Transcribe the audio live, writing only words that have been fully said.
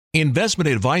Investment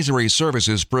advisory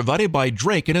services provided by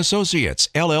Drake & Associates,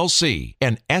 LLC,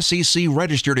 an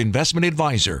SEC-registered investment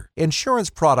advisor. Insurance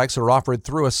products are offered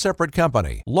through a separate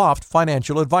company, Loft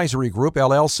Financial Advisory Group,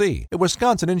 LLC, a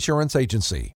Wisconsin insurance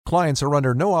agency. Clients are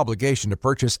under no obligation to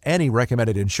purchase any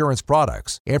recommended insurance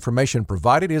products. Information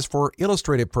provided is for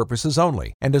illustrative purposes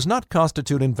only and does not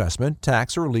constitute investment,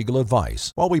 tax, or legal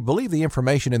advice. While we believe the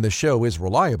information in the show is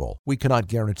reliable, we cannot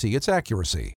guarantee its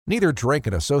accuracy. Neither Drake &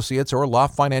 Associates or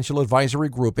Loft Financial Advisory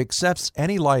Group accepts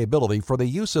any liability for the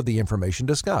use of the information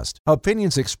discussed.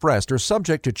 Opinions expressed are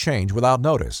subject to change without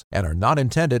notice and are not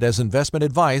intended as investment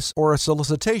advice or a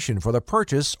solicitation for the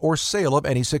purchase or sale of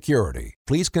any security.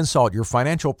 Please consult your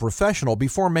financial professional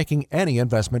before making any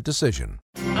investment decision.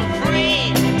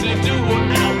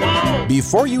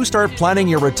 Before you start planning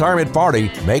your retirement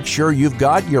party, make sure you've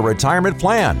got your retirement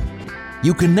plan.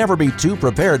 You can never be too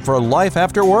prepared for life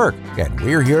after work, and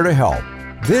we're here to help.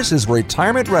 This is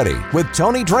Retirement Ready with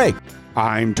Tony Drake.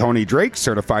 I'm Tony Drake,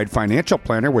 certified financial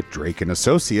planner with Drake &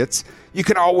 Associates. You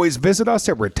can always visit us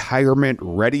at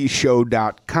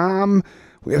retirementreadyshow.com.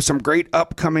 We have some great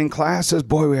upcoming classes.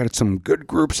 Boy, we had some good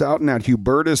groups out in that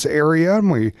Hubertus area,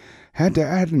 and we had to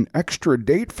add an extra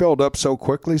date filled up so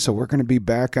quickly, so we're going to be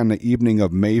back on the evening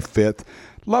of May 5th.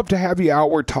 Love to have you out.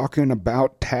 We're talking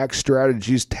about tax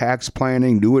strategies, tax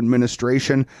planning, new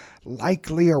administration,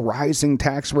 likely a rising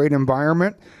tax rate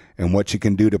environment, and what you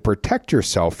can do to protect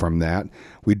yourself from that.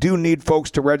 We do need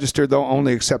folks to register, though,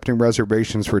 only accepting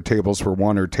reservations for tables for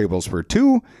one or tables for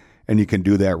two, and you can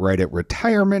do that right at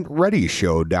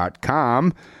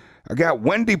retirementreadyshow.com. I got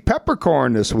Wendy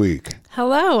Peppercorn this week.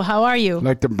 Hello, how are you?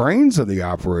 Like the brains of the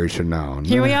operation now.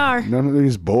 Here we are. None of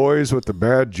these boys with the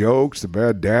bad jokes, the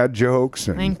bad dad jokes.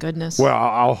 And, thank goodness. Well,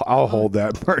 I'll hold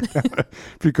that part.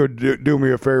 If you could do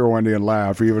me a favor, Wendy, and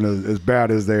laugh, even as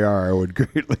bad as they are, I would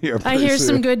greatly appreciate it. I hear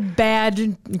some good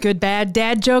bad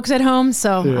dad jokes at home,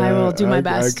 so yeah, I will do my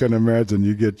best. I can imagine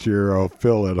you get your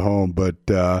fill at home, but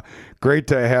great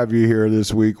to have you here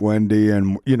this week, Wendy.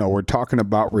 And, we're talking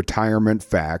about retirement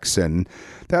facts, and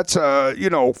that's,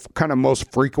 kind of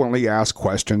most frequently asked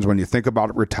questions when you think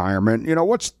about retirement.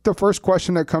 What's the first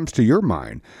question that comes to your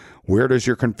mind? Where does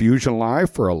your confusion lie?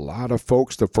 For a lot of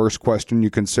folks, the first question you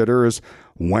consider is,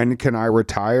 when can I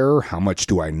retire? How much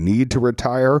do I need to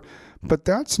retire? But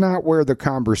that's not where the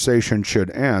conversation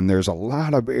should end. There's a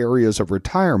lot of areas of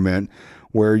retirement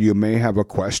where you may have a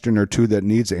question or two that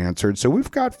needs answered. So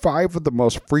we've got 5 of the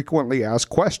most frequently asked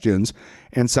questions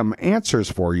and some answers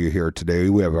for you here today.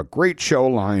 We have a great show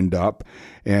lined up.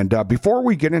 And before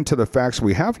we get into the facts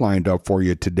we have lined up for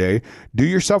you today, do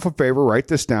yourself a favor, write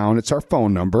this down. It's our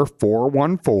phone number,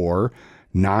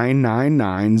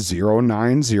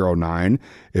 414-999-0909.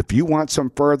 If you want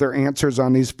some further answers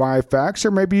on these 5 facts,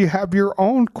 or maybe you have your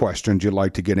own questions you'd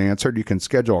like to get answered, you can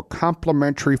schedule a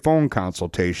complimentary phone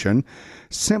consultation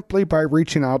simply by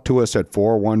reaching out to us at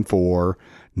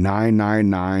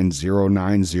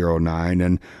 414-999-0909.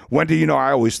 And Wendy,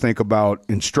 I always think about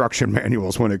instruction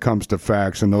manuals when it comes to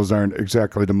facts, and those aren't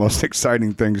exactly the most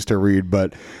exciting things to read,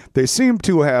 but they seem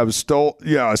to have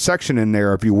a section in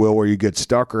there, if you will, where you get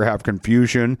stuck or have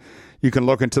confusion. You can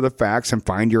look into the facts and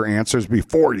find your answers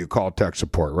before you call tech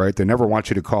support, right? They never want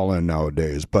you to call in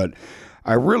nowadays, but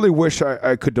I really wish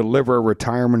I could deliver a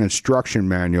retirement instruction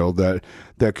manual that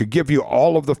could give you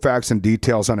all of the facts and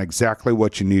details on exactly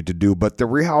what you need to do. But the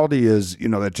reality is,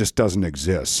 that just doesn't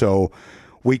exist. So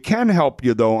we can help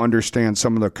you, though, understand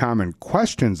some of the common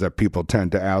questions that people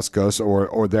tend to ask us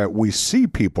or that we see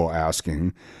people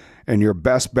asking. And your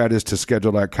best bet is to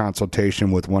schedule that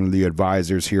consultation with one of the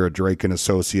advisors here at Drake &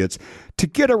 Associates to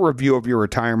get a review of your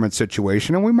retirement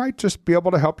situation. And we might just be able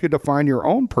to help you define your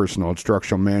own personal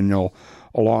instructional manual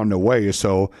along the way.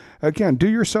 So, again, do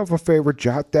yourself a favor,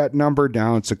 jot that number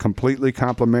down. It's a completely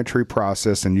complimentary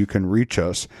process, and you can reach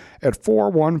us at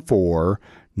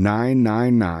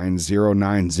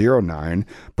 414-999-0909.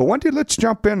 But Wendy, let's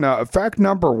jump in. Fact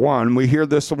number 1, we hear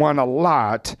this one a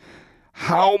lot.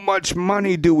 How much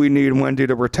money do we need, Wendy,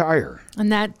 to retire?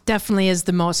 And that definitely is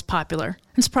the most popular.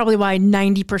 It's probably why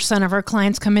 90% of our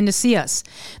clients come in to see us.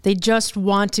 They just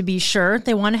want to be sure.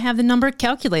 They want to have the number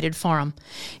calculated for them.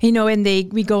 And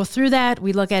we go through that.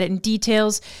 We look at it in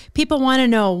details. People want to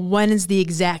know when is the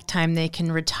exact time they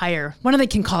can retire. When they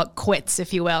can call it quits,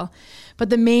 if you will. But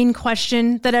the main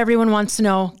question that everyone wants to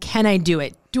know, can I do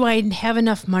it? Do I have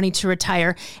enough money to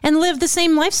retire and live the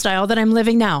same lifestyle that I'm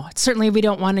living now? Certainly, we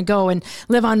don't want to go and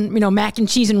live on, mac and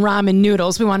cheese and ramen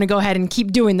noodles. We want to go ahead and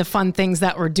keep doing the fun things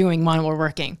that we're doing while we're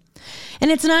working. And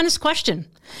it's an honest question.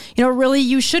 Really,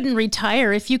 you shouldn't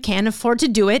retire if you can afford to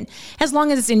do it, as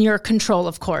long as it's in your control,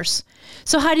 of course.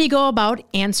 So how do you go about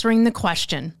answering the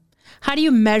question? How do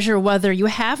you measure whether you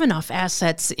have enough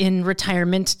assets in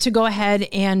retirement to go ahead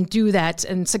and do that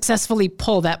and successfully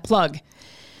pull that plug?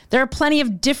 There are plenty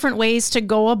of different ways to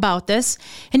go about this,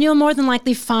 and you'll more than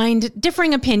likely find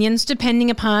differing opinions depending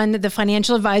upon the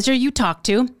financial advisor you talk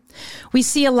to. We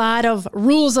see a lot of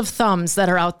rules of thumbs that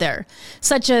are out there,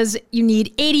 such as you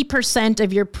need 80%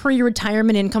 of your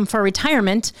pre-retirement income for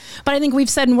retirement. But I think we've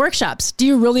said in workshops, do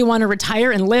you really want to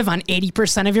retire and live on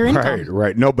 80% of your income?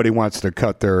 Right. Nobody wants to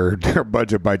cut their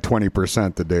budget by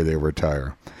 20% the day they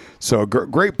retire. So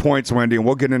great points, Wendy, and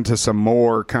we'll get into some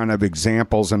more kind of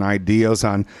examples and ideas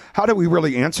on how do we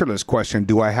really answer this question,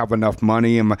 do I have enough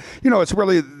money? It's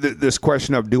really this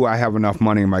question of, do I have enough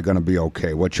money? Am I going to be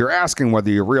okay? What you're asking, whether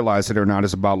you realize it or not,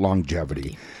 is about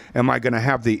longevity. Am I going to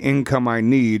have the income I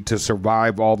need to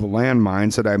survive all the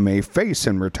landmines that I may face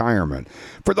in retirement?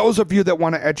 For those of you that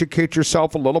want to educate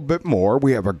yourself a little bit more,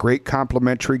 we have a great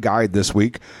complimentary guide this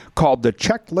week called the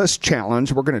Checklist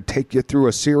Challenge. We're going to take you through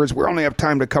a series. We only have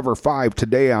time to cover 5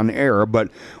 today on air, but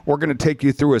we're going to take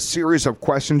you through a series of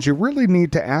questions you really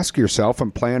need to ask yourself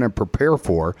and plan and prepare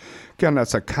for. Again,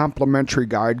 that's a complimentary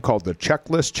guide called the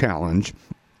Checklist Challenge.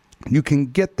 You can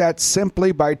get that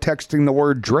simply by texting the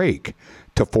word Drake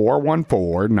to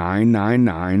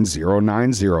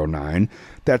 414-999-0909.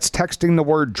 That's texting the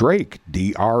word Drake,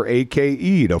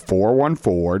 D-R-A-K-E, to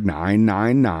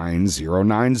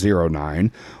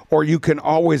 414-999-0909. Or you can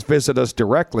always visit us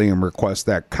directly and request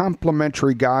that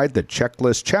complimentary guide, the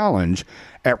Checklist Challenge,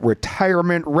 at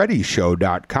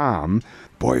retirementreadyshow.com.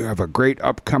 Boy, we have a great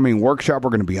upcoming workshop.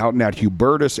 We're going to be out in that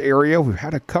Hubertus area. We've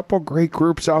had a couple great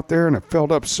groups out there, and it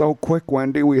filled up so quick,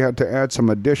 Wendy. We had to add some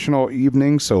additional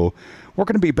evenings, so we're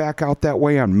going to be back out that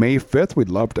way on May 5th. We'd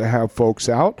love to have folks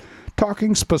out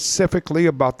talking specifically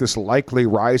about this likely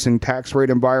rising tax rate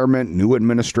environment, new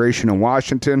administration in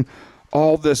Washington,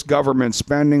 all this government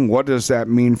spending. What does that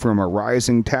mean from a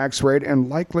rising tax rate and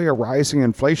likely a rising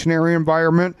inflationary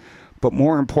environment? But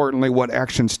more importantly, what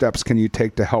action steps can you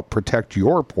take to help protect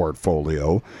your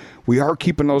portfolio? We are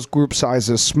keeping those group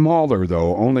sizes smaller,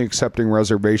 though, only accepting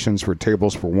reservations for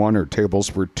tables for 1 or tables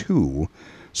for 2.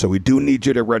 So we do need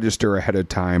you to register ahead of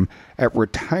time at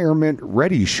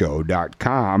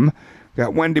retirementreadyshow.com.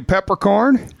 Got Wendy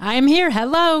Peppercorn. I'm here.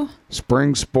 Hello.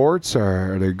 Spring sports,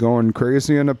 are they going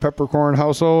crazy in the Peppercorn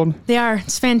household? They are.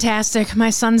 It's fantastic. My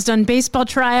son's done baseball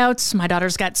tryouts. My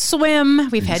daughter's got swim.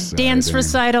 We've had dance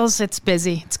recitals. It's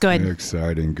busy. It's good.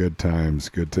 Exciting. Good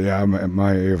times. Yeah,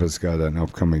 my Ava's got an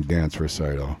upcoming dance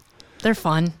recital. They're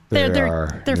fun. They're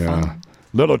fun.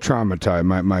 Little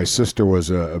traumatized. My sister was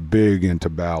a big into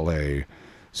ballet.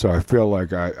 So I feel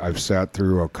like I've sat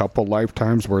through a couple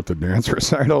lifetimes worth of dance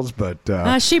recitals, but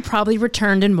she probably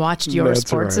returned and watched your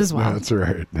sports as well. That's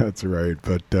right.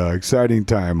 But exciting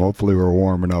time. Hopefully we're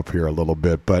warming up here a little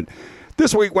bit. But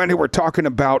this week, Wendy, we're talking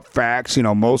about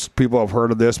FAQs. Most people have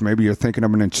heard of this. Maybe you're thinking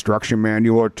of an instruction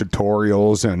manual or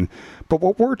tutorials. But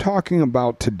what we're talking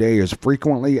about today is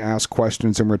frequently asked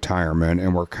questions in retirement,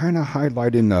 and we're kind of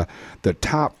highlighting the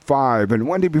top 5. And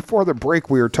Wendy, before the break,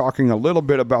 we were talking a little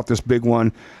bit about this big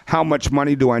one, how much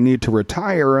money do I need to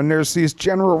retire? And there's these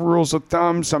general rules of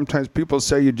thumb. Sometimes people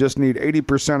say you just need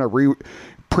 80% of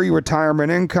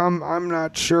pre-retirement income. I'm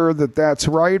not sure that that's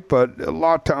right, but a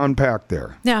lot to unpack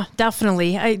there. Yeah,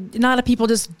 definitely. A lot of people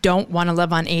just don't want to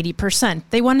live on 80%.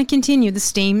 They want to continue the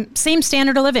same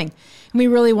standard of living. And we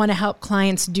really want to help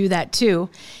clients do that too.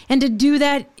 And to do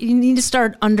that, you need to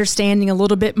start understanding a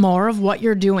little bit more of what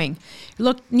you're doing.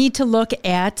 Need to look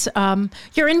at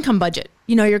your income budget.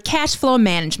 Your cash flow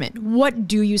management. What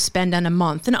do you spend on a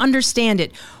month? And understand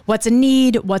it. What's a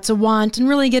need? What's a want? And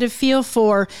really get a feel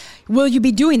for, will you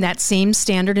be doing that same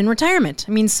standard in retirement?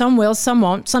 I mean, some will, some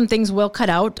won't. Some things will cut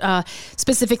out,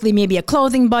 specifically maybe a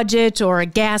clothing budget or a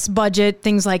gas budget,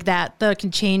 things like that can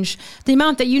change the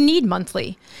amount that you need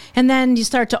monthly. And then you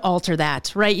start to alter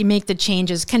that, right? You make the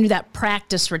changes, kind of that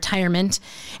practice retirement.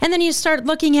 And then you start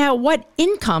looking at what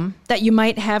income that you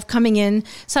might have coming in,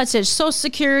 such as Social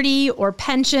Security or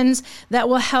pensions, that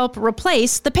will help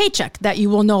replace the paycheck that you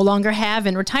will no longer have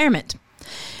in retirement.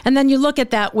 And then you look at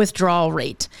that withdrawal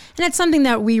rate. And it's something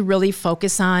that we really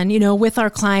focus on, with our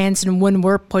clients and when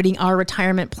we're putting our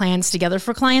retirement plans together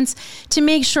for clients to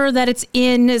make sure that it's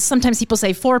in, sometimes people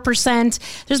say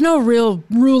 4%. There's no real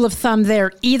rule of thumb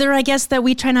there either, I guess, that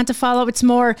we try not to follow. It's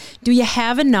more, do you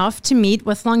have enough to meet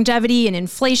with longevity and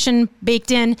inflation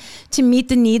baked in to meet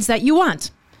the needs that you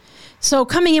want? So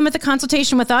coming in with a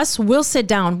consultation with us, we'll sit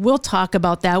down, we'll talk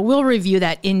about that, we'll review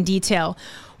that in detail.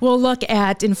 We'll look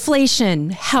at inflation,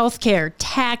 healthcare,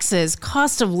 taxes,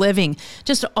 cost of living,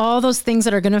 just all those things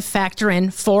that are going to factor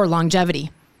in for longevity.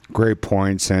 Great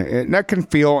points. And that can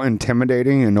feel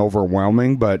intimidating and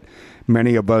overwhelming, but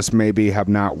many of us maybe have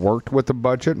not worked with a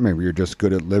budget. Maybe you're just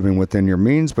good at living within your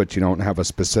means, but you don't have a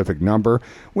specific number.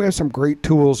 We have some great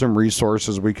tools and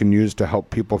resources we can use to help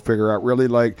people figure out really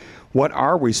like, what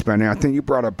are we spending? I think you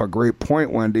brought up a great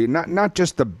point, Wendy. Not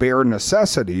just the bare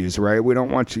necessities, right? We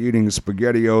don't want you eating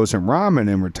SpaghettiOs and ramen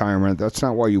in retirement. That's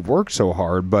not why you work so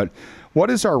hard. But what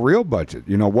is our real budget?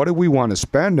 What do we want to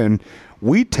spend? And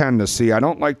we tend to see, I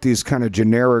don't like these kind of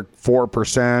generic 4% or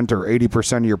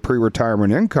 80% of your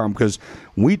pre-retirement income, because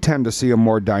we tend to see a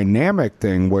more dynamic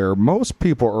thing where most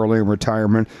people early in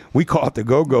retirement, we call it the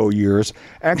go-go years,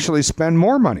 actually spend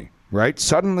more money. Right?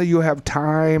 Suddenly you have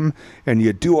time and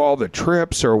you do all the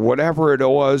trips or whatever it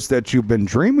was that you've been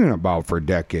dreaming about for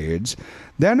decades.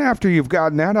 Then after you've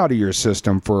gotten that out of your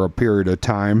system for a period of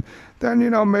time, then,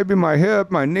 maybe my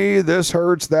hip, my knee, this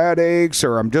hurts, that aches,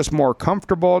 or I'm just more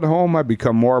comfortable at home. I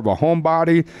become more of a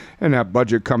homebody, and that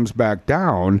budget comes back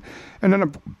down. And then,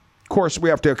 of course, we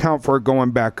have to account for it going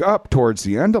back up towards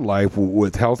the end of life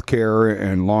with health care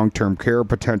and long-term care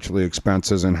potentially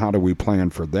expenses, and how do we plan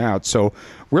for that? So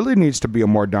really needs to be a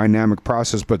more dynamic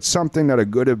process, but something that a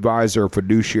good advisor or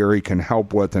fiduciary can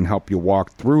help with and help you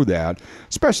walk through that,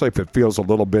 especially if it feels a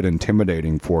little bit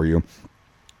intimidating for you.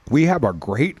 We have a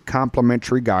great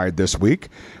complimentary guide this week.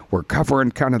 We're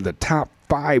covering kind of the top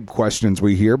 5 questions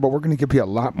we hear, but we're going to give you a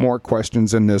lot more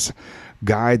questions in this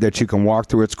guide that you can walk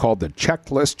through. It's called the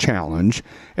Checklist Challenge,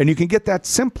 and you can get that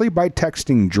simply by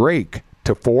texting Drake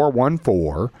to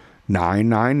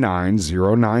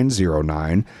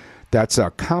 414-999-0909. That's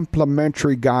a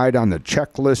complimentary guide on the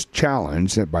Checklist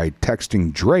Challenge by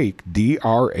texting Drake,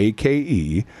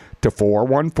 D-R-A-K-E, to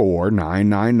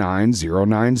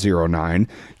 414-999-0909.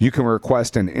 You can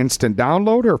request an instant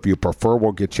download, or if you prefer,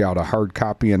 we'll get you out a hard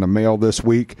copy in the mail this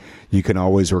week. You can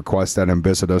always request that and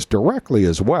visit us directly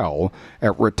as well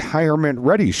at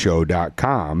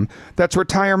retirementreadyshow.com. That's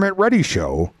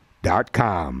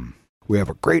retirementreadyshow.com. We have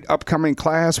a great upcoming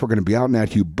class. We're going to be out in that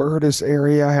Hubertus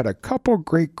area. I had a couple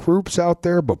great groups out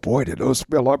there, but boy, did those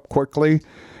fill up quickly.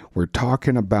 We're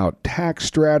talking about tax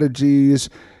strategies.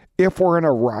 If we're in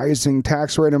a rising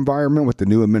tax rate environment with the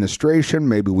new administration,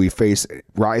 maybe we face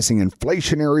rising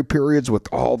inflationary periods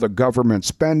with all the government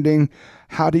spending.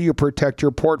 How do you protect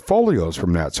your portfolios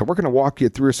from that? So we're going to walk you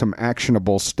through some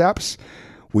actionable steps.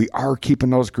 We are keeping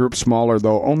those groups smaller,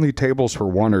 though, only tables for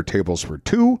 1 or tables for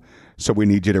 2. So we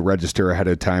need you to register ahead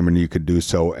of time, and you can do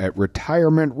so at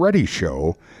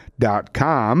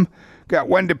retirementreadyshow.com. Got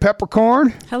Wendy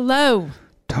Peppercorn. Hello.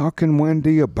 Talking,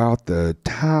 Wendy, about the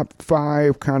top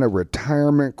 5 kind of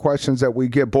retirement questions that we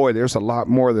get. Boy, there's a lot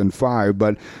more than 5,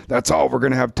 but that's all we're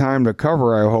going to have time to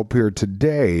cover, I hope, here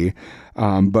today.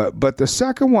 But the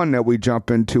second one that we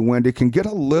jump into, Wendy, can get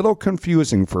a little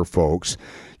confusing for folks.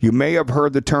 You may have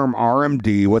heard the term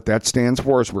RMD. What that stands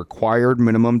for is Required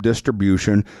Minimum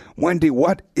Distribution. Wendy,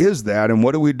 what is that, and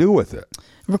what do we do with it?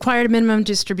 Required minimum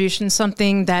distribution,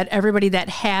 something that everybody that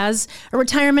has a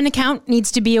retirement account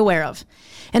needs to be aware of.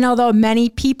 And although many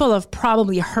people have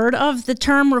probably heard of the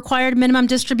term required minimum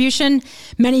distribution,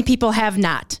 many people have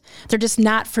not. They're just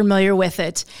not familiar with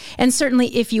it. And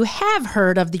certainly if you have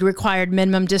heard of the required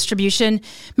minimum distribution,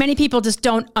 many people just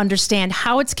don't understand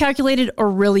how it's calculated or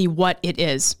really what it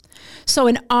is. So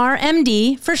an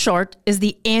RMD, for short, is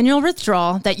the annual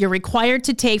withdrawal that you're required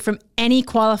to take from any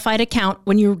qualified account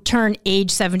when you turn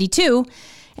age 72.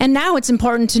 And now it's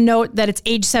important to note that it's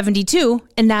age 72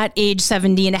 and not age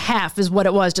 70 and a half is what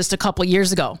it was just a couple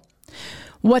years ago.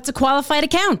 What's a qualified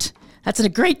account? That's a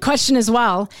great question as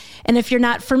well. And if you're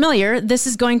not familiar, this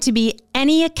is going to be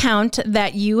any account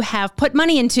that you have put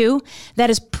money into that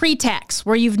is pre-tax,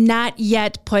 where you've not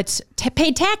yet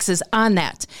paid taxes on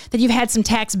that you've had some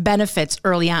tax benefits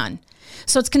early on.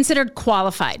 So it's considered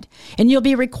qualified, and you'll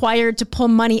be required to pull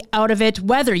money out of it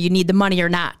whether you need the money or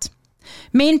not.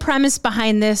 Main premise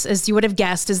behind this, as you would have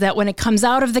guessed, is that when it comes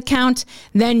out of the account,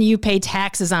 then you pay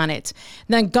taxes on it.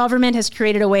 The government has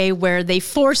created a way where they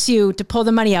force you to pull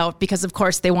the money out because, of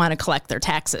course, they want to collect their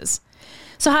taxes.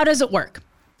 So how does it work?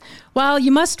 Well,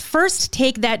 you must first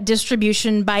take that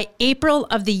distribution by April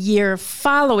of the year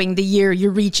following the year you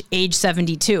reach age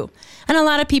 72. And a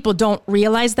lot of people don't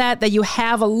realize that you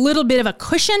have a little bit of a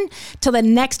cushion till the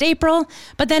next April.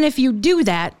 But then if you do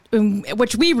that,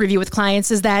 which we review with clients,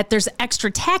 is that there's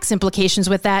extra tax implications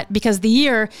with that, because the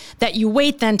year that you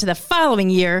wait then to the following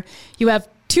year, you have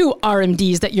 2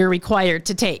 RMDs that you're required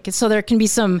to take. So there can be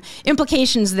some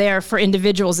implications there for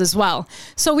individuals as well.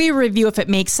 So we review if it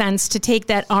makes sense to take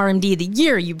that RMD the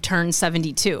year you've turned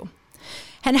 72.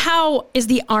 And how is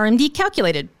the RMD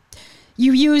calculated?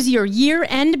 You use your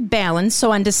year-end balance,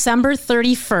 so on December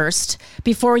 31st,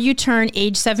 before you turn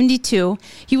age 72,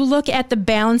 you look at the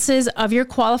balances of your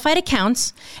qualified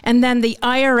accounts, and then the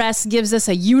IRS gives us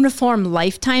a uniform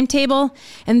lifetime table,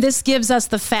 and this gives us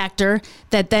the factor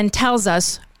that then tells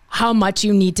us how much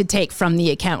you need to take from the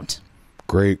account.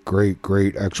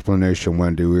 Great explanation,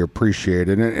 Wendy. We appreciate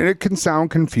it. And it can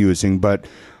sound confusing, but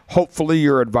hopefully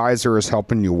your advisor is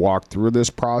helping you walk through this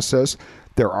process.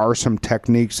 There are some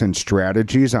techniques and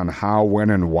strategies on how, when,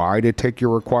 and why to take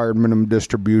your required minimum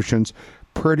distributions.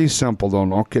 Pretty simple, though.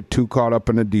 Don't get too caught up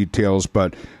in the details,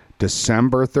 but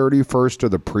December 31st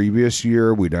of the previous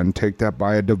year, we didn't take that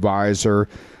by a divisor.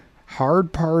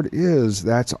 Hard part is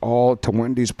that's all, to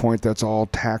Wendy's point, that's all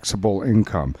taxable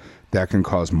income. That can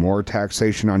cause more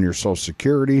taxation on your Social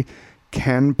Security,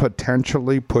 can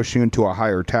potentially push you into a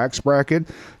higher tax bracket.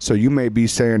 So you may be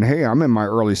saying, hey, I'm in my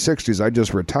early 60s. I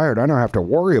just retired. I don't have to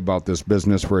worry about this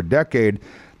business for a decade.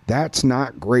 That's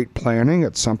not great planning.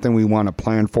 It's something we want to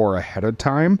plan for ahead of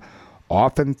time.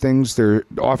 Oftentimes,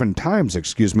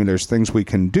 there's things we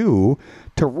can do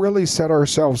to really set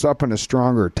ourselves up in a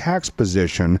stronger tax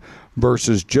position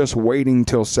versus just waiting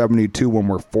till 72 when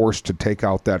we're forced to take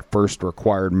out that first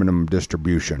required minimum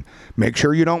distribution. Make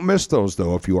sure you don't miss those,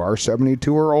 though. If you are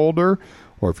 72 or older,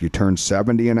 or if you turn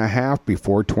 70 and a half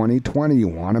before 2020, you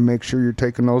want to make sure you're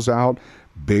taking those out.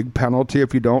 Big penalty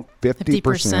if you don't,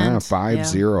 50%,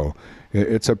 50. Yeah.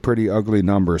 It's a pretty ugly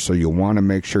number, so you want to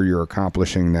make sure you're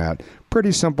accomplishing that.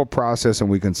 Pretty simple process, and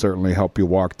we can certainly help you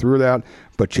walk through that,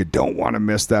 but you don't want to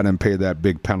miss that and pay that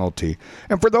big penalty.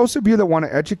 And for those of you that want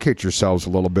to educate yourselves a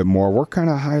little bit more, we're kind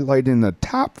of highlighting the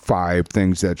top 5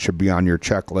 things that should be on your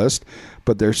checklist,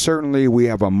 but we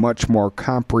have a much more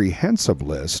comprehensive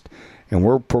list, and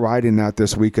we're providing that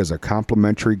this week as a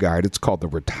complimentary guide. It's called the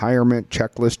Retirement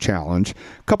Checklist Challenge.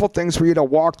 A couple things for you to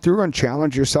walk through and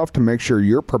challenge yourself to make sure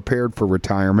you're prepared for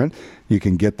retirement. You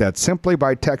can get that simply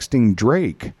by texting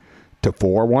Drake to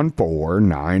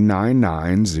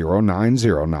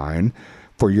 414-999-0909.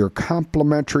 For your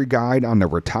complimentary guide on the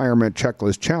Retirement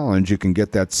Checklist Challenge, you can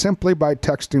get that simply by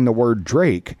texting the word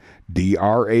Drake,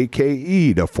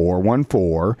 D-R-A-K-E, to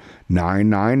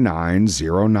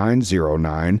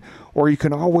 414-999-0909. Or you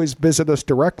can always visit us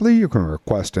directly. You can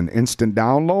request an instant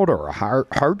download or a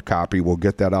hard copy. We'll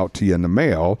get that out to you in the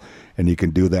mail. And you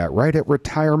can do that right at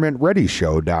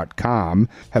retirementreadyshow.com.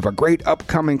 Have a great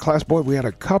upcoming class. Boy, we had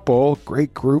a couple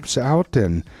great groups out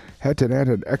and had to add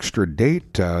an extra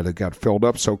date that got filled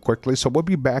up so quickly. So we'll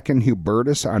be back in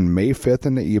Hubertus on May 5th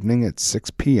in the evening at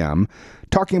 6 p.m.,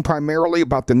 talking primarily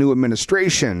about the new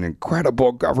administration,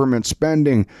 incredible government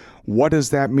spending. What does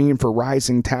that mean for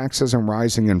rising taxes and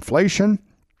rising inflation?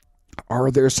 Are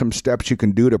there some steps you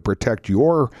can do to protect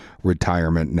your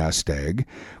retirement nest egg?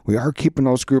 We are keeping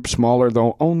those groups smaller,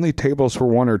 though, only tables for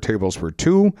 1 or tables for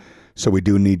 2. So we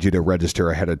do need you to register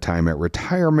ahead of time at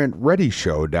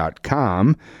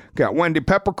retirementreadyshow.com. Got Wendy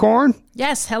Peppercorn?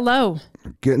 Yes, hello.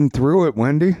 Getting through it,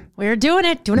 Wendy. We're doing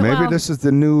it well. Maybe this is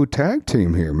the new tag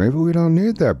team here. Maybe we don't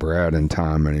need that Brad and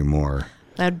Tom anymore.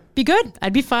 That'd be good.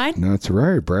 I'd be fine. That's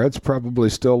right. Brad's probably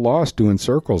still lost doing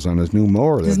circles on his new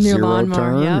mower. His new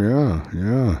lawnmower,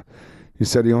 yeah. He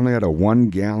said he only had a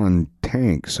 1-gallon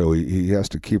tank, so he has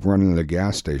to keep running to the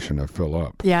gas station to fill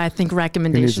up. Yeah, I think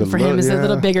recommendation for him is a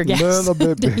little bigger gas. A little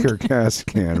bit bigger gas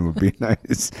can would be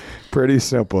nice. Pretty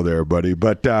simple there, buddy.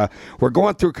 But we're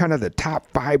going through kind of the top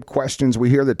 5 questions.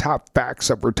 We hear the top facts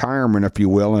of retirement, if you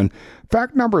will. And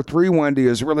fact number 3, Wendy,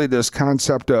 is really this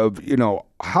concept of,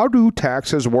 how do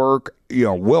taxes work?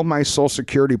 Will my Social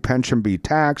Security pension be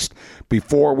taxed?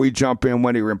 Before we jump in,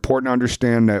 Wendy, it's important to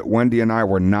understand that Wendy and I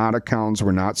were not accountants,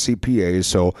 we're not CPAs,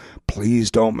 so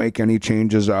please don't make any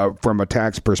changes from a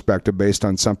tax perspective based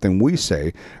on something we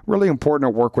say. Really important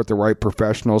to work with the right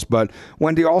professionals. But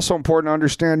Wendy, also important to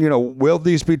understand, will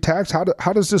these be taxed?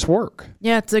 How does this work?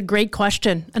 Yeah, it's a great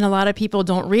question, and a lot of people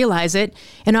don't realize it.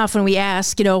 And often we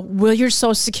ask, will your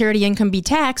Social Security income be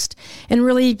taxed? And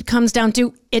really it comes down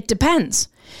to, it depends.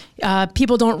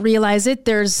 People don't realize it.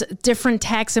 There's different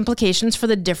tax implications for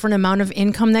the different amount of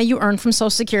income that you earn from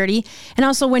Social Security, and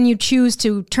also when you choose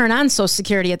to turn on Social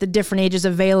Security at the different ages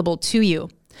available to you.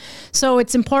 So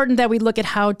it's important that we look at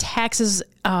how taxes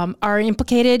are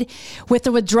implicated with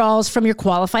the withdrawals from your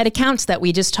qualified accounts that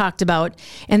we just talked about,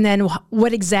 and then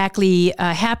what exactly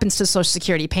happens to Social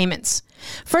Security payments.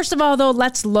 First of all, though,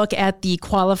 let's look at the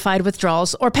qualified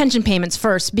withdrawals or pension payments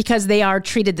first, because they are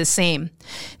treated the same.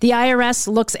 The IRS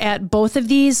looks at both of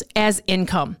these as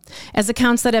income, as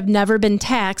accounts that have never been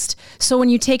taxed. So when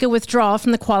you take a withdrawal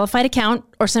from the qualified account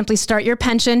or simply start your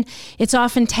pension, it's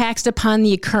often taxed upon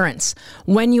the occurrence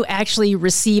when you actually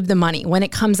receive the money when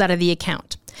it comes out of the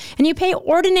account. And you pay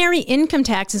ordinary income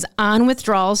taxes on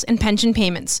withdrawals and pension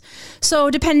payments.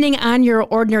 So depending on your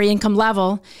ordinary income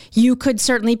level, you could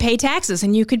certainly pay taxes,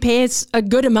 and you could pay a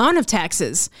good amount of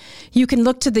taxes. You can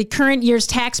look to the current year's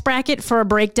tax bracket for a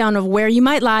breakdown of where you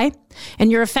might lie, and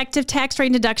your effective tax rate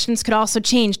and deductions could also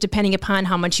change depending upon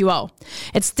how much you owe.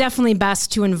 It's definitely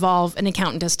best to involve an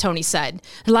accountant, as Tony said.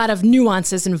 A lot of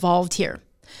nuances involved here.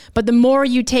 But the more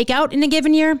you take out in a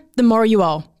given year, the more you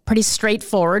owe. Pretty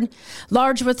straightforward.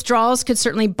 Large withdrawals could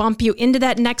certainly bump you into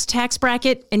that next tax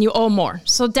bracket, and you owe more.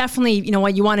 So definitely,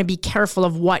 you want to be careful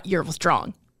of what you're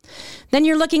withdrawing. Then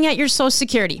you're looking at your Social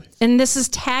Security, and this is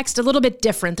taxed a little bit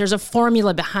different. There's a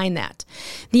formula behind that.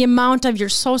 The amount of your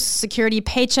Social Security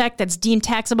paycheck that's deemed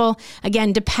taxable,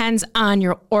 again, depends on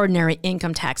your ordinary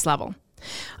income tax level.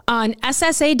 On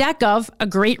SSA.gov, a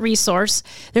great resource,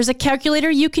 there's a calculator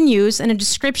you can use and a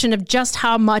description of just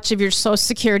how much of your Social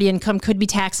Security income could be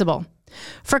taxable.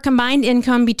 For combined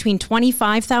income between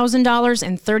 $25,000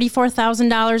 and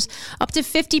 $34,000, up to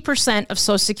 50% of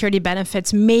Social Security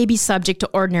benefits may be subject to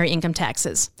ordinary income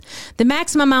taxes. The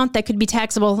maximum amount that could be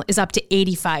taxable is up to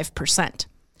 85%.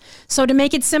 So to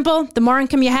make it simple, the more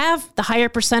income you have, the higher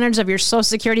percentage of your Social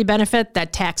Security benefit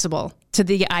that's taxable to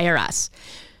the IRS.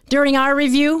 During our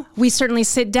review, we certainly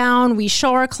sit down, we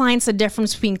show our clients the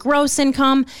difference between gross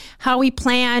income, how we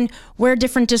plan, where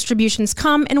different distributions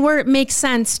come, and where it makes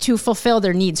sense to fulfill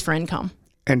their needs for income.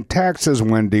 And taxes,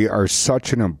 Wendy, are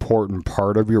such an important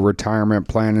part of your retirement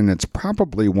plan, and it's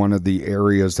probably one of the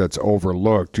areas that's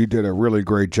overlooked. You did a really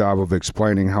great job of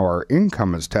explaining how our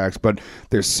income is taxed, but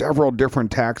there's several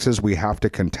different taxes we have to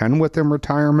contend with in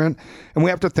retirement, and we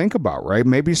have to think about, right?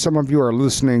 Maybe some of you are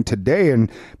listening today,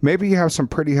 and maybe you have some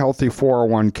pretty healthy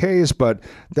 401ks, but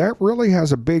that really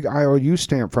has a big IOU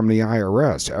stamp from the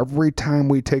IRS. Every time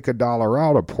we take a dollar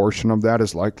out, a portion of that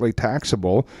is likely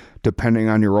taxable, depending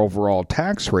on your overall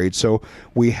tax rate. So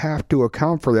we have to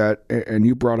account for that. And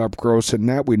you brought up gross and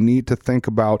net. We need to think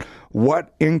about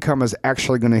what income is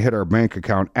actually going to hit our bank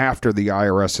account after the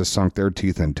IRS has sunk their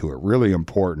teeth into it. Really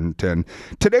important. And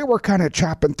today we're kind of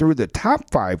chopping through the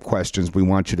top 5 questions we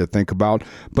want you to think about,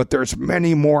 but there's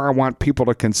many more I want people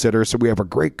to consider. So we have a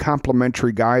great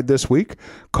complimentary guide this week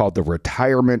called the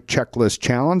Retirement Checklist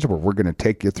Challenge, where we're going to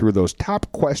take you through those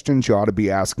top questions you ought to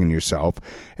be asking yourself.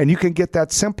 And you can get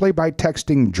that simply by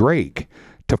texting Drake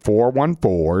to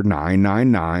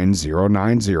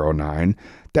 414-999-0909.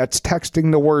 That's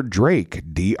texting the word Drake,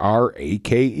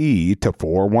 D-R-A-K-E, to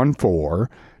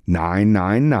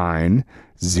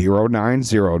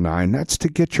 414-999-0909. That's to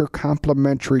get your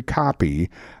complimentary copy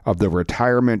of the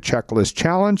Retirement Checklist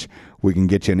Challenge. We can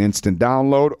get you an instant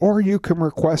download, or you can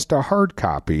request a hard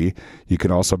copy. You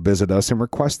can also visit us and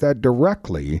request that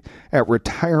directly at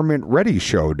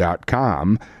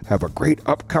retirementreadyshow.com. Have a great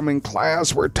upcoming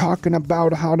class. We're talking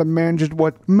about how to manage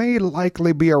what may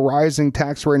likely be a rising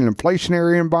tax rate and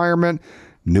inflationary environment.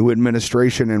 New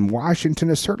administration in Washington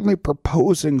is certainly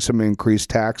proposing some increased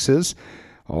taxes.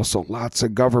 Also, lots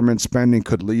of government spending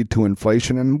could lead to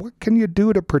inflation. And what can you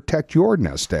do to protect your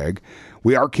nest egg?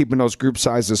 We are keeping those group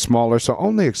sizes smaller, so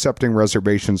only accepting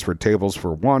reservations for tables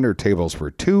for 1 or tables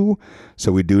for 2.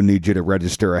 So we do need you to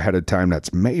register ahead of time.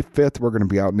 That's May 5th. We're going to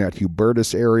be out in that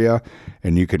Hubertus area,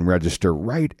 and you can register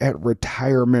right at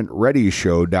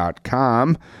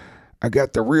retirementreadyshow.com. I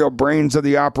got the real brains of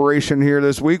the operation here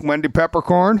this week, Wendy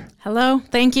Peppercorn. Hello.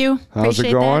 Thank you. How's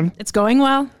it going? That. It's going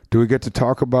well. Do we get to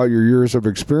talk about your years of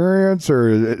experience,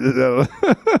 or?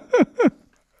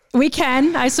 We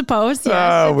can, I suppose.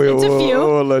 Yes, it's a few.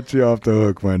 We'll let you off the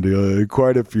hook, Wendy.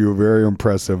 Quite a few. Very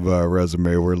impressive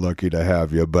resume. We're lucky to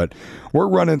have you. But we're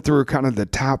running through kind of the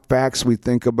top facts we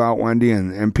think about, Wendy,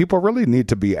 and people really need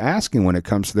to be asking when it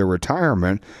comes to their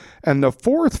retirement. And the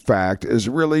fourth fact is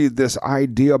really this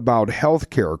idea about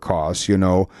healthcare costs,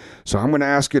 So I'm going to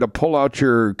ask you to pull out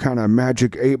your kind of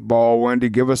magic 8-ball, Wendy.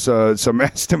 Give us some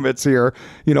estimates here.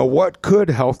 What could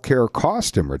healthcare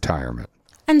cost in retirement?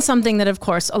 And something that, of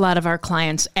course, a lot of our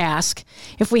clients ask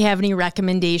if we have any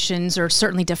recommendations, or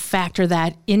certainly to factor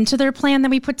that into their plan that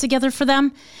we put together for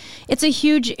them. It's a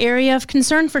huge area of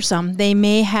concern for some. They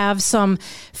may have some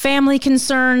family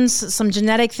concerns, some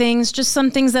genetic things, just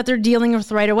some things that they're dealing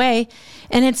with right away.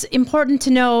 And it's important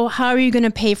to know, how are you going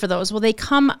to pay for those? Will they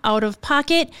come out of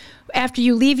pocket after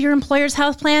you leave your employer's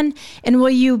health plan? And will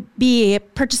you be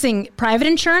purchasing private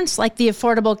insurance like the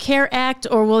Affordable Care Act,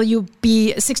 or will you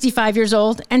be 65 years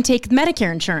old and take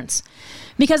Medicare insurance?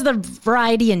 Because of the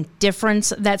variety and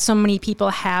difference that so many people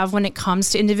have when it comes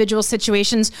to individual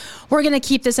situations, we're going to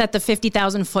keep this at the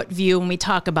 50,000-foot view when we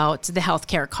talk about the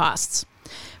healthcare costs.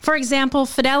 For example,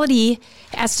 Fidelity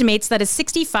estimates that a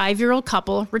 65-year-old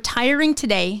couple retiring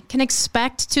today can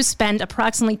expect to spend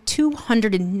approximately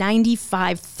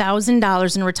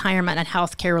 $295,000 in retirement on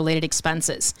healthcare-related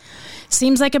expenses.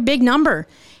 Seems like a big number.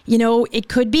 You know, it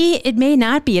could be, it may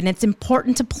not be, and it's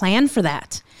important to plan for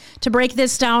that. To break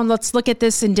this down, let's look at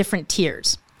this in different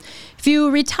tiers. If you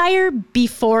retire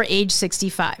before age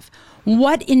 65,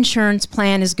 what insurance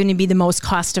plan is going to be the most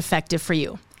cost-effective for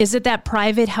you? Is it that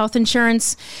private health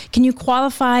insurance? Can you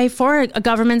qualify for a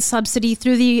government subsidy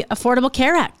through the Affordable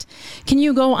Care Act? Can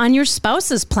you go on your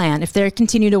spouse's plan if they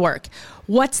continue to work?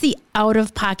 What's the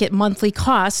out-of-pocket monthly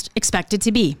cost expected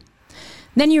to be?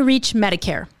 Then you reach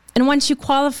Medicare. And once you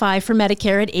qualify for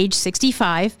Medicare at age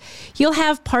 65, you'll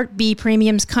have Part B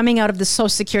premiums coming out of the Social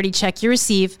Security check you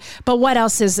receive. But what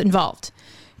else is involved?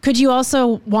 Could you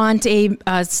also want a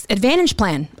Advantage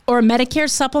plan or a Medicare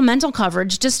supplemental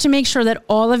coverage just to make sure that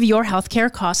all of your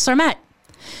healthcare costs are met?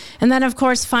 And then, of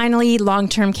course, finally,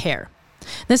 long-term care.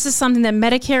 This is something that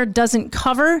Medicare doesn't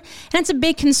cover, and it's a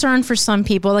big concern for some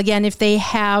people. Again, if they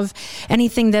have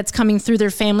anything that's coming through their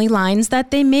family lines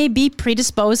that they may be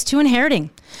predisposed to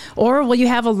inheriting. Or will you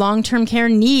have a long-term care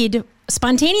need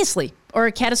spontaneously? Or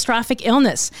a catastrophic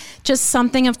illness. Just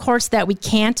something, of course, that we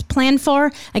can't plan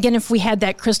for. Again, if we had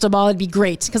that crystal ball, it'd be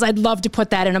great, because I'd love to put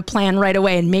that in a plan right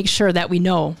away and make sure that we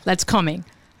know that's coming.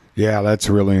 Yeah, that's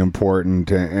really important,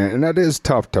 and that is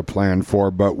tough to plan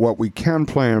for, but what we can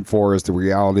plan for is the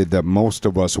reality that most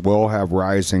of us will have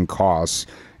rising costs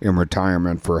in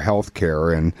retirement for health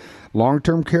care, and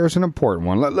long-term care is an important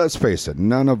one. Let's face it,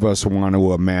 none of us want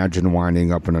to imagine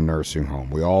winding up in a nursing home.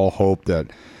 We all hope that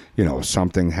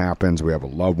something happens, we have a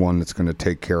loved one that's going to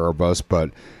take care of us,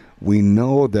 but we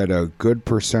know that a good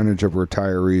percentage of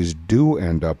retirees do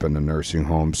end up in a nursing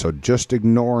home, so just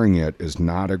ignoring it is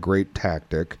not a great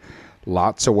tactic.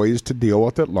 Lots of ways to deal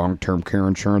with it. Long-term care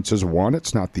insurance is one.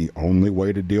 It's not the only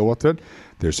way to deal with it.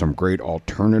 There's some great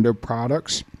alternative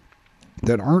products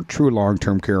that aren't true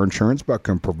long-term care insurance but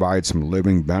can provide some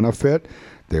living benefit.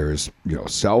 There's,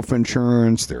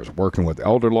 self-insurance. There's working with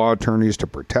elder law attorneys to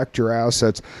protect your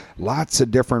assets. Lots of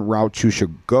different routes you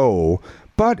should go,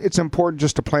 but it's important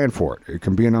just to plan for it. It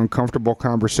can be an uncomfortable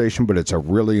conversation, but it's a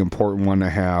really important one to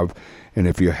have. And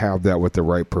if you have that with the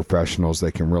right professionals,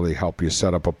 they can really help you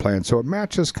set up a plan so it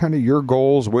matches kind of your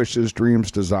goals, wishes,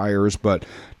 dreams, desires, but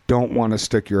don't want to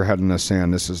stick your head in the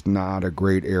sand. This is not a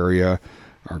great area.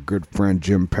 Our good friend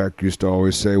Jim Peck used to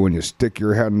always say, when you stick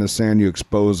your head in the sand, you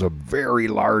expose a very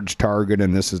large target,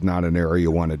 and this is not an area you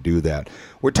want to do that.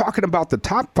 We're talking about the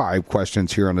top 5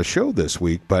 questions here on the show this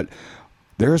week, but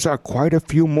there's quite a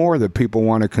few more that people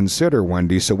want to consider,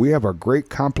 Wendy. So we have a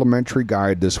great complimentary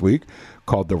guide this week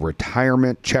called the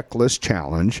Retirement Checklist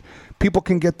Challenge. People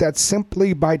can get that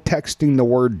simply by texting the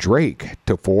word Drake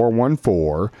to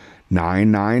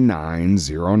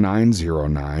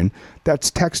 414-999-0909.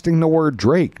 That's texting the word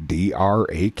Drake,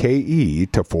 D-R-A-K-E,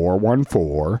 to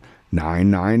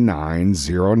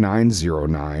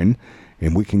 414-999-0909.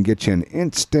 And we can get you an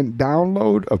instant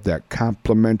download of that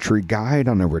complimentary guide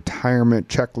on the Retirement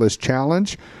Checklist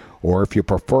Challenge. Or if you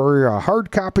prefer a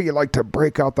hard copy, you like to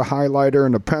break out the highlighter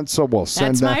and the pencil, we'll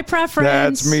send that. That's my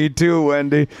preference. That's me too,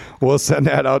 Wendy. We'll send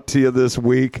that out to you this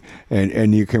week,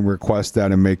 and you can request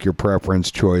that and make your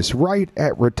preference choice right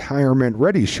at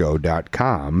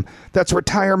retirementreadyshow.com. That's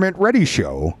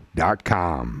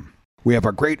retirementreadyshow.com. We have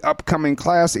a great upcoming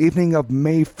class. Evening of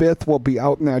May 5th, we'll be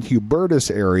out in that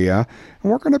Hubertus area,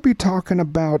 and we're going to be talking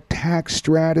about tax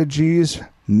strategies,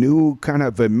 new kind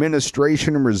of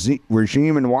administration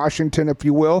regime in Washington, if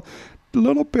you will. A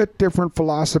little bit different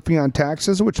philosophy on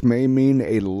taxes, which may mean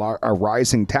a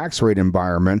rising tax rate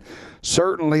environment.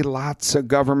 Certainly lots of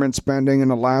government spending in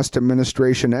the last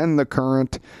administration and the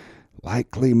current.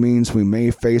 Likely means we may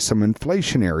face some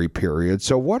inflationary period.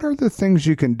 So what are the things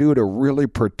you can do to really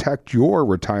protect your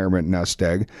retirement nest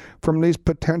egg from these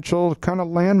potential kind of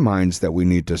landmines that we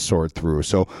need to sort through?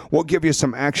 So we'll give you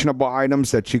some actionable items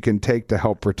that you can take to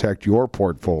help protect your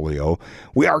portfolio.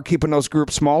 We are keeping those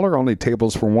groups smaller, only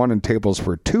tables for 1 and tables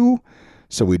for 2.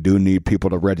 So we do need people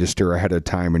to register ahead of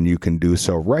time, and you can do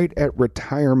so right at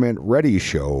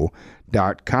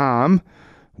retirementreadyshow.com.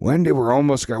 Wendy, we're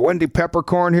almost got Wendy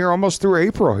Peppercorn here, almost through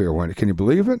April here, Wendy. Can you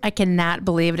believe it? I cannot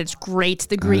believe it. It's great.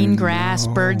 The green grass,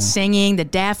 birds singing, the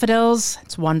daffodils.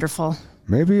 It's wonderful.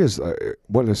 Maybe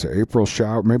what is it, April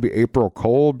shower? Maybe April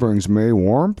cold brings May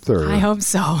warmth? Or I hope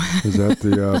so. Is that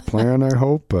the plan, I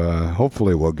hope?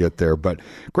 Hopefully we'll get there. But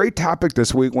great topic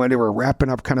this week, Wendy. We're wrapping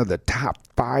up kind of the top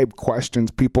 5 questions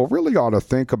people really ought to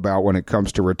think about when it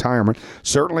comes to retirement.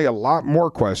 Certainly a lot more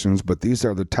questions, but these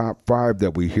are the top 5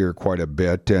 that we hear quite a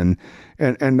bit. And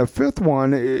the 5th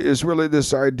one is really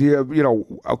this idea of,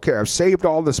 okay, I've saved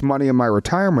all this money in my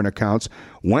retirement accounts.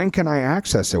 When can I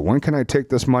access it? When can I take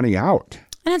this money out?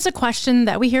 And it's a question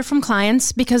that we hear from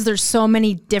clients because there's so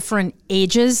many different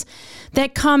ages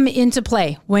that come into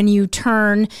play when you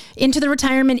turn into the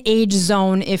retirement age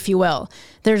zone, if you will.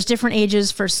 There's different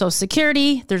ages for Social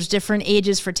Security. There's different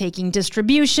ages for taking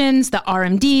distributions, the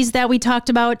RMDs that we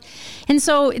talked about. And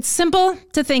so it's simple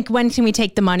to think, when can we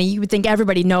take the money? You would think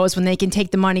everybody knows when they can take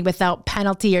the money without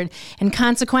penalty and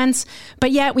consequence.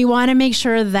 But yet we want to make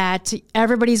sure that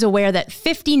everybody's aware that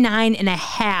 59 and a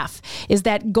half is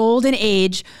that golden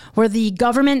age where the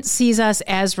government sees us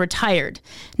as retired.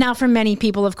 Now, for many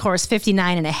people, of course,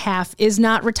 59 and a half is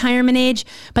not retirement age,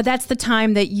 but that's the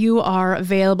time that you are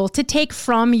available to take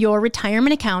from your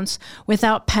retirement accounts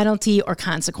without penalty or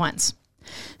consequence.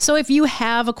 So if you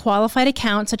have a qualified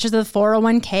account such as the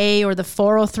 401k or the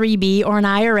 403b or an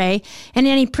IRA and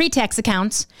any pre-tax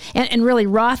accounts, and really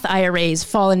Roth IRAs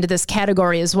fall into this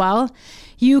category as well,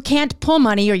 you can't pull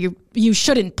money, or you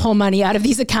shouldn't pull money out of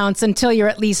these accounts until you're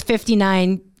at least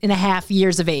 59 and a half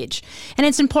years of age. And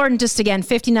it's important, just again,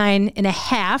 59 and a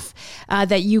half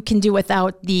that you can do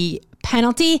without the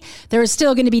penalty. There is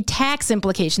still going to be tax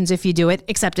implications if you do it,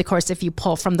 except of course if you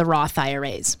pull from the Roth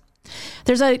IRAs.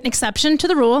 There's an exception to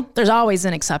the rule. There's always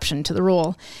an exception to the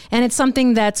rule. And it's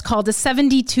something that's called a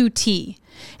 72T.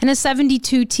 And a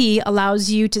 72T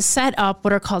allows you to set up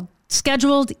what are called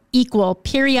scheduled equal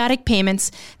periodic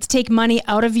payments to take money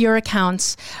out of your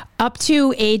accounts up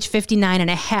to age 59 and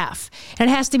a half. And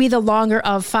it has to be the longer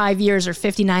of 5 years or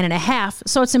 59 and a half.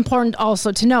 So it's important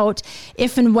also to note,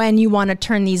 if and when you want to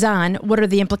turn these on, what are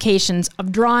the implications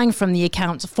of drawing from the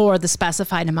accounts for the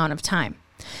specified amount of time.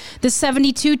 The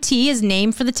 72T is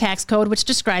named for the tax code, which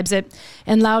describes it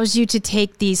and allows you to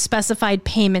take these specified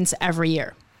payments every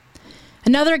year.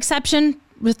 Another exception,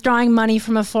 withdrawing money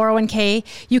from a 401k,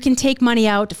 you can take money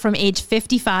out from age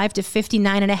 55 to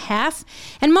 59 and a half.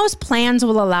 And most plans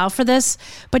will allow for this,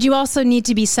 but you also need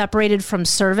to be separated from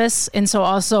service. And so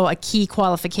also a key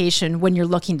qualification when you're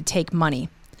looking to take money.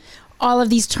 All of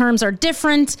these terms are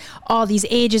different. All these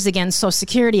ages, again, Social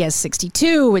Security has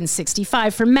 62 and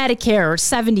 65 for Medicare, or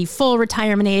 70 full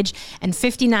retirement age, and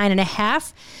 59 and a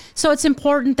half. So it's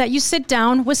important that you sit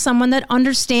down with someone that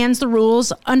understands the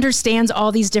rules, understands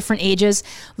all these different ages,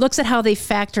 looks at how they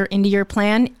factor into your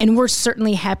plan, and we're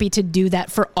certainly happy to do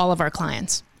that for all of our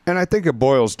clients. And I think it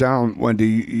boils down, Wendy,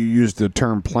 you use the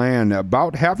term plan,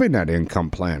 about having that income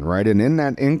plan, right? And in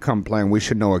that income plan, we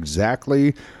should know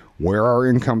exactly where our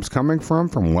income's coming from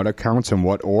what accounts in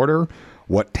what order,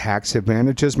 what tax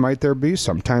advantages might there be.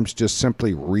 Sometimes just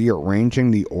simply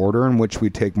rearranging the order in which we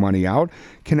take money out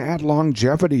can add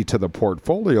longevity to the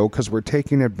portfolio because we're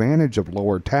taking advantage of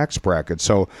lower tax brackets.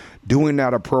 So doing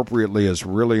that appropriately is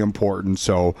really important.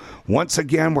 So once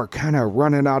again, we're kind of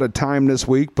running out of time this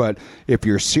week, but if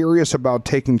you're serious about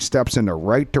taking steps in the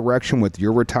right direction with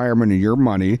your retirement and your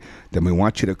money, then we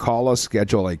want you to call us,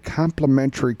 schedule a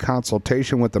complimentary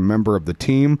consultation with a member of the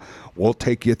team. We'll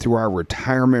take you through our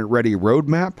retirement ready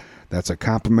roadmap. That's a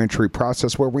complimentary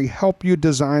process where we help you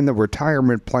design the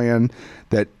retirement plan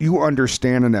that you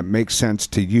understand and that makes sense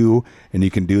to you. And you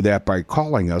can do that by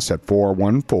calling us at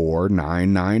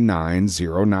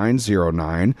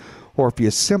 414-999-0909. Or if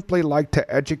you simply like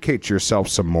to educate yourself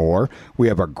some more, we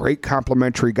have a great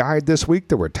complimentary guide this week,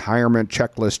 the Retirement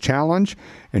Checklist Challenge.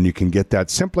 And you can get that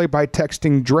simply by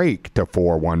texting Drake to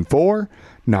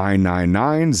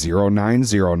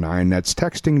 414-999-0909. That's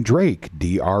texting Drake,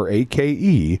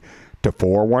 D-R-A-K-E, to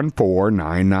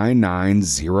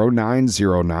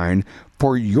 414-999-0909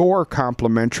 for your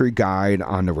complimentary guide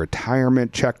on the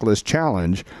Retirement Checklist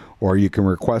Challenge. Or you can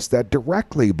request that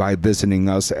directly by visiting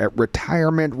us at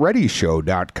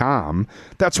retirementreadyshow.com.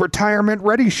 That's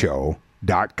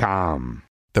retirementreadyshow.com.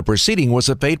 The proceeding was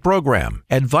a paid program.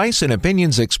 Advice and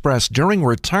opinions expressed during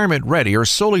Retirement Ready are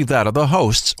solely that of the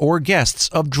hosts or guests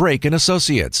of Drake &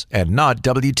 Associates and not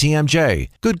WTMJ,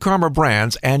 Good Karma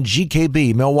Brands, and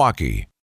GKB Milwaukee.